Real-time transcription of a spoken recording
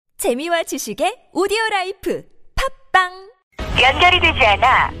재미와 지식의 오디오라이프 팝빵 연결이 되지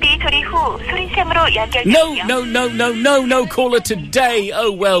않아 삐 소리 후 소리샘으로 연결되며 No, caller today.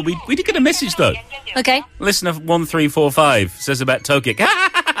 Oh, well, we did get a message, though. Okay. Listener 1345 says about Tokik.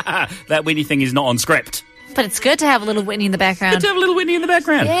 That Whitney thing is not on script. But it's good to have a little Whitney in the background. Good to have a little Whitney in the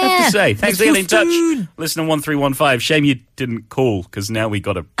background, I have to say. Thanks for getting in touch. Listener 1315. Shame you didn't call, because now we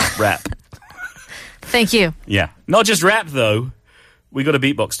got a rap. Thank you. Yeah. Not just rap, though. We got a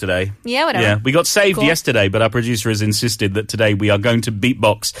beatbox today. Yeah, whatever. Yeah, we got saved Cool. yesterday, but our producer has insisted that today we are going to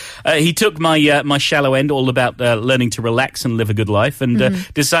beatbox. He took my my shallow end, all about learning to relax and live a good life, and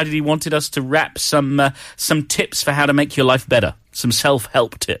decided he wanted us to rap some tips for how to make your life better, some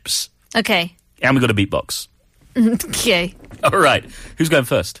self-help tips. Okay. And we got a beatbox. Okay. All right, who's going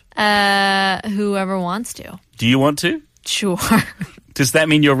first? Whoever wants to. Do you want to? Sure. Does that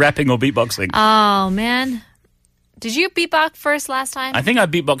mean you're rapping or beatboxing? Oh, man. Did you beatbox first last time? I think I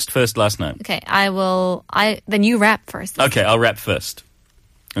beatboxed first last night. Okay, then you rap first. Okay, I'll rap first.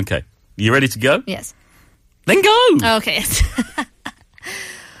 Okay. You ready to go? Yes. Then go! Okay.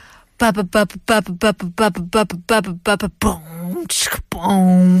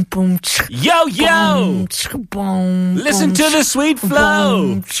 Yo! Listen to the sweet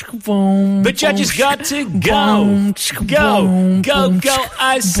flow. But you just got to go. Go.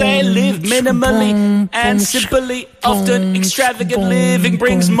 I say live minimally and simply. Often extravagant living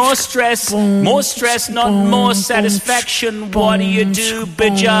brings more stress. More stress, not more satisfaction. What do you do,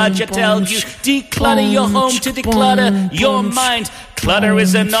 Bajaj? I tell you, declutter your home to declutter your mind. Clutter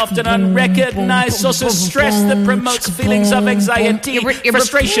is an often unrecognized source of stress that promotes feelings of anxiety,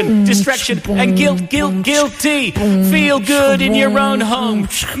 frustration, distraction, and guilty. Feel good in your own home.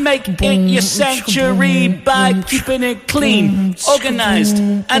 Make it your sanctuary by keeping it clean, organized,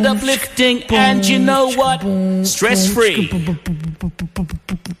 and uplifting. And you know what? Stress-free.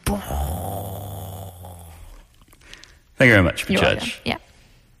 Thank you very much, Judge. Yeah.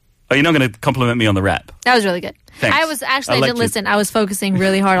 Oh, you're not going to compliment me on the rap? That was really good. Thanks. I didn't listen. I was focusing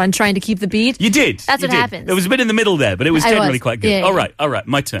really hard on trying to keep the beat. You did. That's what happens. It was a bit in the middle there, but it was generally quite good. Yeah. All right.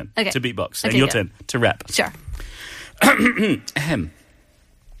 My turn to beatbox. And your turn to rap. Sure. Ahem.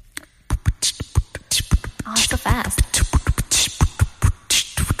 Oh, so fast.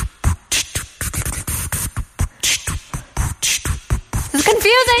 This is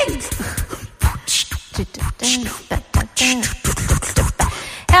confusing.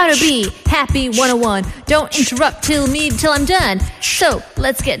 How to be happy 101. Don't interrupt till I'm done. So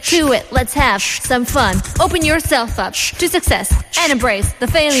let's get to it. Let's have some fun. Open yourself up to success and embrace the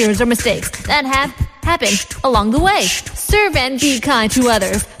failures or mistakes that have happened along the way. Serve and be kind to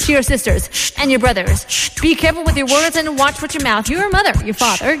others, to your sisters and your brothers. Be careful with your words and watch what your mouth. Your mother, your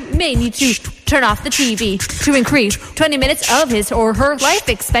father may need to turn off the TV to increase 20 minutes of his or her life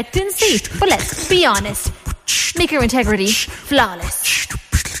expectancy. But let's be honest. Make your integrity flawless.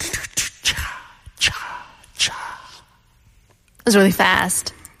 That was really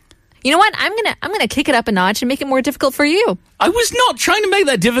fast. You know what? I'm gonna kick it up a notch and make it more difficult for you. I was not trying to make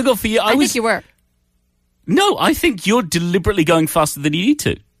that difficult for you. I think you were. No, I think you're deliberately going faster than you need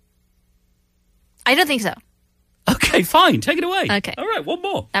to. I don't think so. Okay, fine. Take it away. Okay. All right, one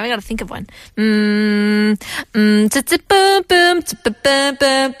more. Now we gotta think of one.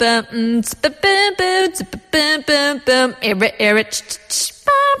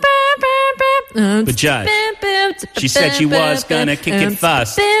 Bajaj. She said she was gonna kick it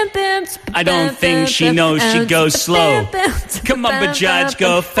fast. I don't think she knows she goes slow. Come on, Bajaj,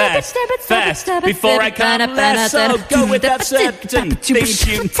 go fast, fast, before I come last. So go with that certain theme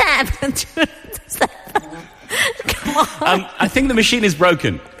tune. Come on. I think the machine is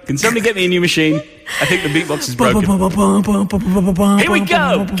broken. Can somebody get me a new machine? I think the beatbox is broken. Here we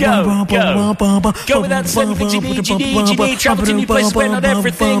go. Go with that certain things you need. Travel to new places where not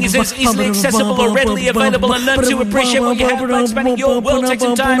everything is as easily accessible or readily available, and learn to appreciate what you have by expanding your world. Take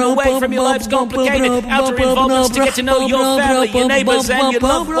some time away from your life's complicated outer involvements to get to know your family, your neighbors, and your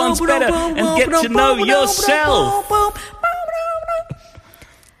loved ones better, and get to know yourself.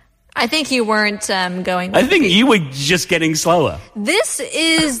 I think you weren't going. I think you were just getting slower. This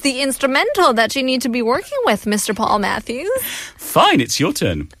is the instrumental that you need to be working with, Mr. Paul Matthews. Fine, it's your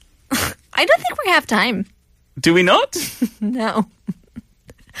turn. I don't think we have time. Do we not? No.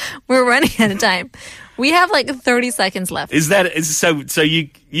 We're running out of time. We have like 30 seconds left. So you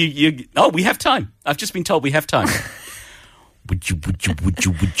oh, we have time. I've just been told we have time. Would you da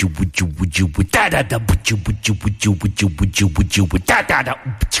da da would you da da da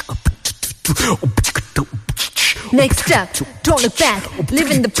Next up, don't look back,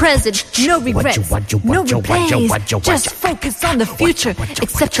 live in the present, no regrets, no replays, just focus on the future,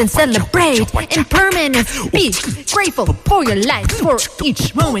 accept and celebrate impermanence, be grateful for your life, for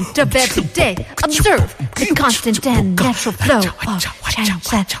each moment of every day, observe the constant and natural flow of change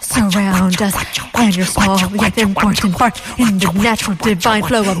that surround us, and your small yet important part in the natural divine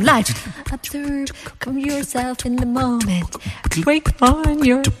flow of life. Observe yourself in the moment, break on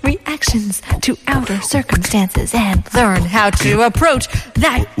your reactions to outer circumstances, and learn how to approach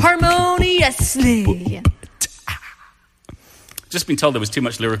that harmoniously. Just been told there was too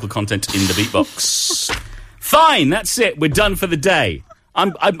much lyrical content in the beatbox. Fine, that's it. We're done for the day.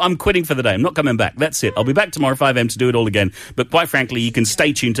 I'm quitting for the day. I'm not coming back. That's it. I'll be back tomorrow 5 a.m. to do it all again. But quite frankly, you can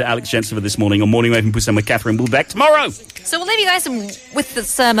stay tuned to Alex Jensen for this morning on Morning Wave and Pussam with Catherine. We'll be back tomorrow. So we'll leave you guys with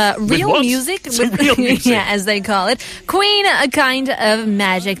some real music. Real music. Yeah, as they call it. Queen, a kind of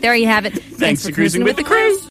magic. There you have it. Thanks for cruising with the crew.